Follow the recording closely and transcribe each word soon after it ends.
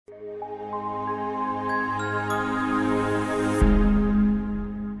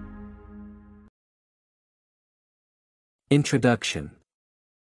Introduction.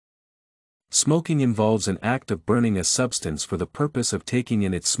 Smoking involves an act of burning a substance for the purpose of taking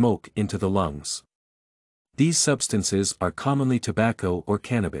in its smoke into the lungs. These substances are commonly tobacco or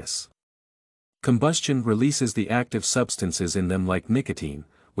cannabis. Combustion releases the active substances in them like nicotine,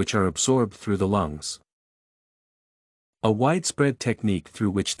 which are absorbed through the lungs. A widespread technique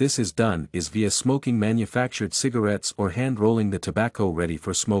through which this is done is via smoking manufactured cigarettes or hand-rolling the tobacco ready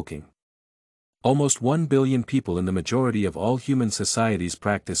for smoking. Almost 1 billion people in the majority of all human societies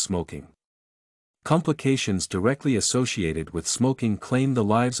practice smoking. Complications directly associated with smoking claim the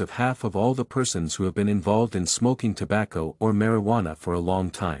lives of half of all the persons who have been involved in smoking tobacco or marijuana for a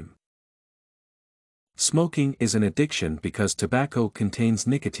long time. Smoking is an addiction because tobacco contains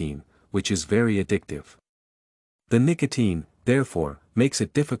nicotine, which is very addictive. The nicotine, therefore, makes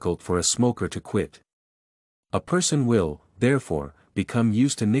it difficult for a smoker to quit. A person will, therefore, become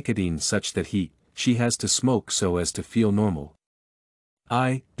used to nicotine such that she has to smoke so as to feel normal.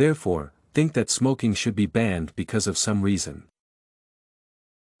 I, therefore, think that smoking should be banned because of some reason.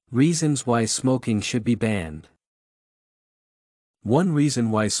 Reasons why smoking should be banned. One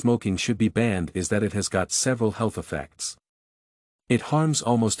reason why smoking should be banned is that it has got several health effects. It harms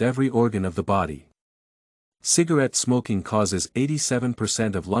almost every organ of the body. Cigarette smoking causes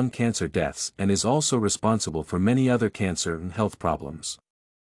 87% of lung cancer deaths and is also responsible for many other cancer and health problems.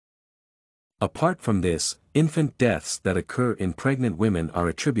 Apart from this, infant deaths that occur in pregnant women are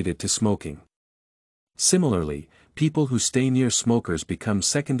attributed to smoking. Similarly, people who stay near smokers become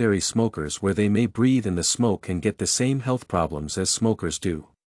secondary smokers where they may breathe in the smoke and get the same health problems as smokers do.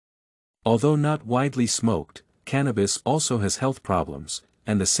 Although not widely smoked, cannabis also has health problems,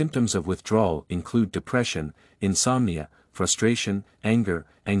 and the symptoms of withdrawal include depression, insomnia, frustration, anger,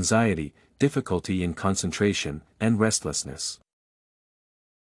 anxiety, difficulty in concentration, and restlessness.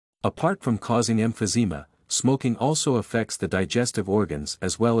 Apart from causing emphysema, smoking also affects the digestive organs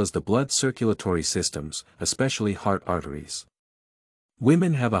as well as the blood circulatory systems, especially heart arteries.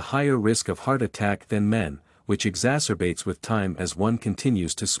 Women have a higher risk of heart attack than men, which exacerbates with time as one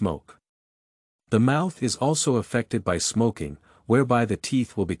continues to smoke. The mouth is also affected by smoking, whereby the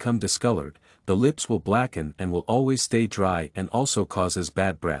teeth will become discolored, the lips will blacken and will always stay dry and also causes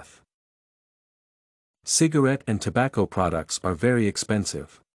bad breath. Cigarette and tobacco products are very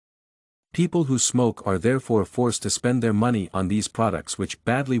expensive. People who smoke are therefore forced to spend their money on these products which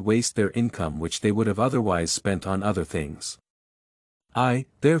badly waste their income which they would have otherwise spent on other things. I,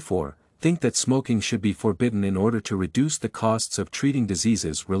 therefore, think that smoking should be forbidden in order to reduce the costs of treating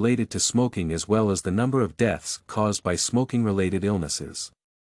diseases related to smoking as well as the number of deaths caused by smoking-related illnesses.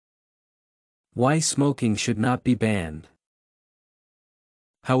 Why smoking should not be banned.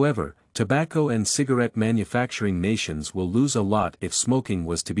 However, tobacco and cigarette manufacturing nations will lose a lot if smoking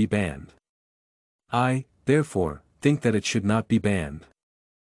was to be banned. I, therefore, think that it should not be banned.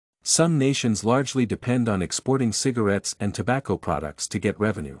 Some nations largely depend on exporting cigarettes and tobacco products to get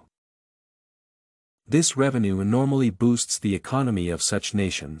revenue. This revenue normally boosts the economy of such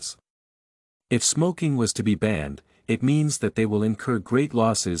nations. If smoking was to be banned, it means that they will incur great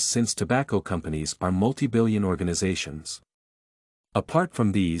losses since tobacco companies are multi-billion organizations. Apart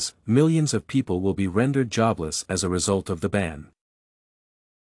from these, millions of people will be rendered jobless as a result of the ban.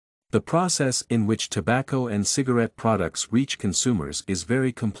 The process in which tobacco and cigarette products reach consumers is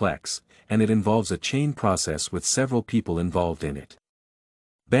very complex, and it involves a chain process with several people involved in it.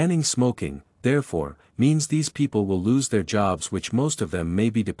 Banning smoking, therefore, means these people will lose their jobs which most of them may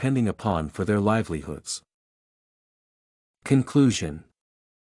be depending upon for their livelihoods. Conclusion.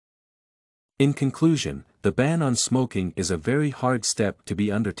 In conclusion, the ban on smoking is a very hard step to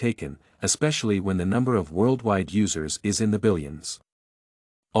be undertaken, especially when the number of worldwide users is in the billions.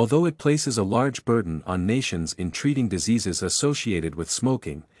 Although it places a large burden on nations in treating diseases associated with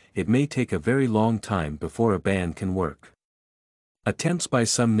smoking, it may take a very long time before a ban can work. Attempts by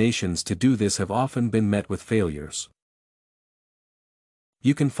some nations to do this have often been met with failures.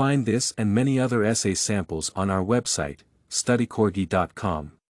 You can find this and many other essay samples on our website,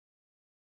 studycorgi.com.